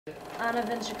Anna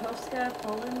Winczykowska,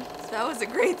 Poland. That was a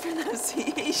great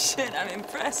pronunciation. I'm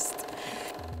impressed.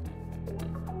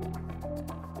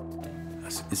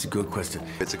 It's a good question.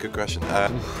 It's a good question.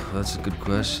 That's a good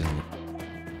question.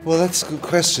 Well, that's a good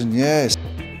question, yes.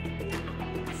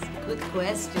 Good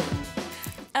question.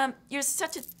 You're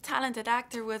such a talented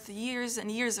actor with years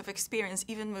and years of experience,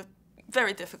 even with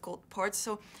very difficult parts.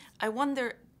 So I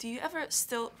wonder, do you ever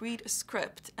still read a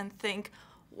script and think,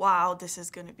 wow, this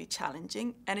is going to be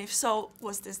challenging? And if so,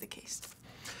 was this the case?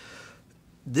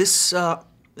 This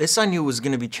I knew was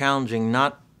going to be challenging,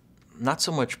 not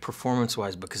so much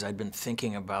performance-wise, because I'd been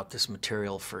thinking about this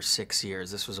material for 6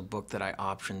 years. This was a book that I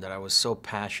optioned, that I was so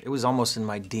passionate. It was almost in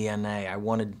my DNA. I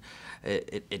wanted,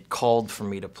 it called for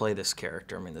me to play this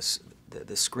character. I mean, the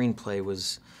screenplay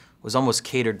was almost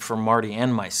catered for Marty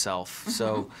and myself.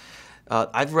 So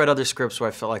I've read other scripts where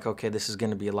I felt like, okay, this is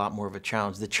going to be a lot more of a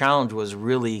challenge. The challenge was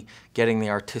really getting the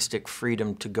artistic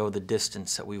freedom to go the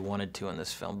distance that we wanted to in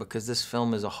this film, because this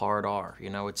film is a hard R. You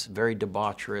know, it's very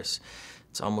debaucherous.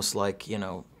 It's almost like, you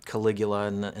know, Caligula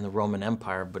in the Roman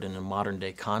Empire, but in a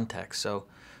modern-day context. So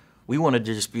we wanted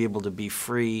to just be able to be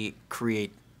free,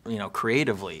 create, you know,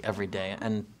 creatively every day.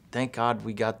 And thank God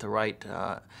we got the right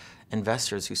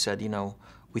investors who said, you know,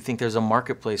 we think there's a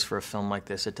marketplace for a film like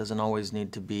this. It doesn't always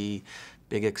need to be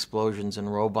big explosions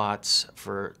and robots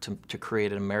to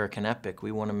create an American epic.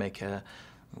 We want to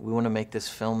make this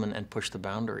film and push the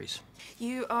boundaries.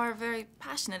 You are very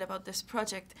passionate about this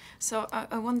project, so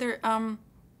I wonder,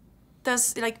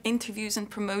 does like interviews and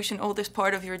promotion, all this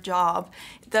part of your job,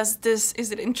 is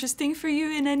it interesting for you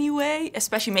in any way?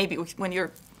 Especially maybe when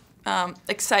you're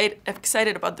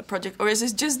excited about the project, or is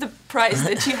it just the price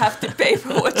that you have to pay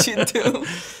for what you do?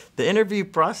 The interview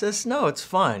process, no, it's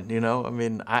fun, you know. I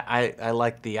mean, I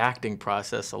like the acting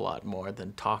process a lot more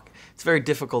than talk. It's very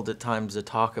difficult at times to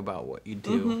talk about what you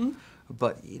do,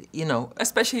 but, you know.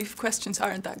 Especially if questions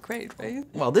aren't that great, right?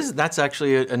 Well, that's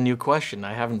actually a new question.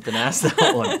 I haven't been asked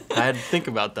that one. I had to think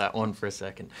about that one for a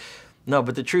second. No,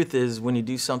 but the truth is, when you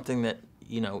do something that,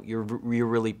 you know, you're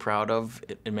really proud of,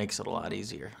 it makes it a lot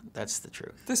easier. That's the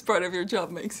truth. This part of your job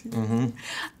makes you.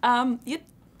 You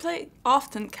play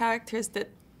often characters that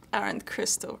aren't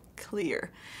crystal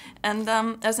clear. And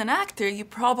as an actor, you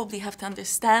probably have to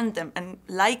understand them and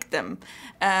like them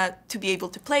to be able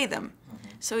to play them.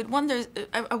 So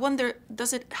I wonder,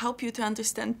 does it help you to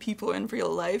understand people in real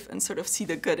life and sort of see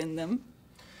the good in them?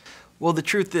 Well, the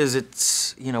truth is,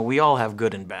 it's, you know, we all have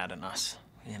good and bad in us,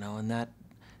 you know, and that,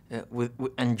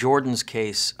 in Jordan's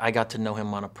case, I got to know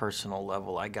him on a personal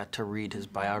level. I got to read his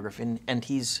biography, and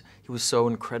he was so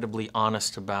incredibly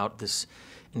honest about this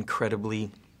incredibly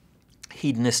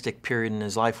hedonistic period in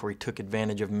his life where he took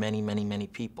advantage of many, many, many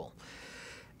people.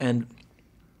 And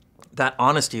that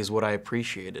honesty is what I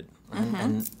appreciated.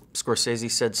 And Scorsese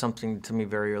said something to me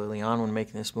very early on when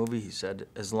making this movie. He said,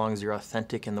 as long as you're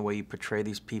authentic in the way you portray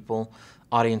these people,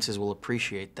 audiences will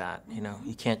appreciate that. You know,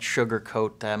 you can't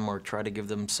sugarcoat them or try to give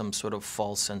them some sort of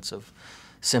false sense of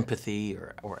sympathy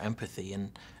or empathy,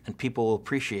 and people will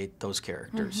appreciate those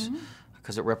characters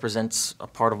because it represents a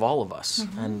part of all of us.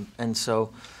 And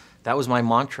so that was my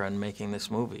mantra in making this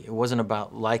movie. It wasn't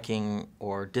about liking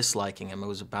or disliking him. It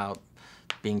was about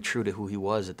being true to who he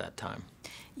was at that time.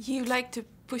 You like to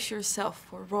push yourself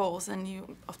for roles, and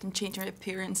you often change your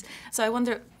appearance. So I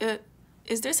wonder,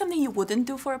 is there something you wouldn't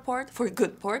do for a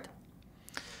good part?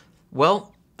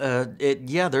 Well,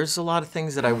 yeah, there's a lot of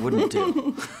things that I wouldn't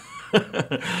do.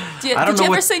 Did you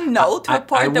ever say no to a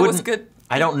part that was good?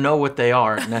 I don't know what they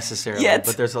are necessarily,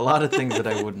 but there's a lot of things that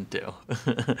I wouldn't do.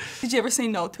 Did you ever say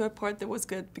no to a part that was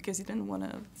good because you didn't want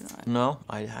to? No,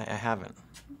 I haven't.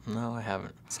 No, I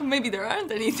haven't. So maybe there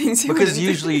aren't any things you Because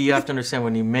usually you have to understand,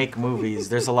 when you make movies,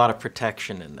 there's a lot of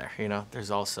protection in there, you know?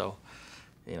 There's also,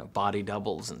 you know, body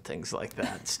doubles and things like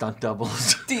that, stunt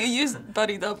doubles. Do you use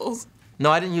body doubles?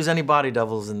 No, I didn't use any body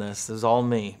doubles in this. It was all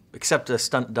me, except a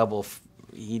stunt double.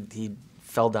 He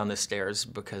fell down the stairs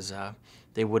because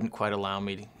they wouldn't quite allow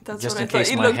me to, just in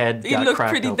case my head got cracked open. It looked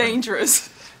pretty dangerous.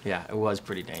 Yeah, it was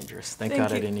pretty dangerous. Thank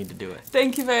God I didn't need to do it.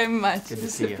 Thank you very much. Good to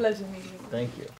see you. It's a pleasure meeting you. Thank you.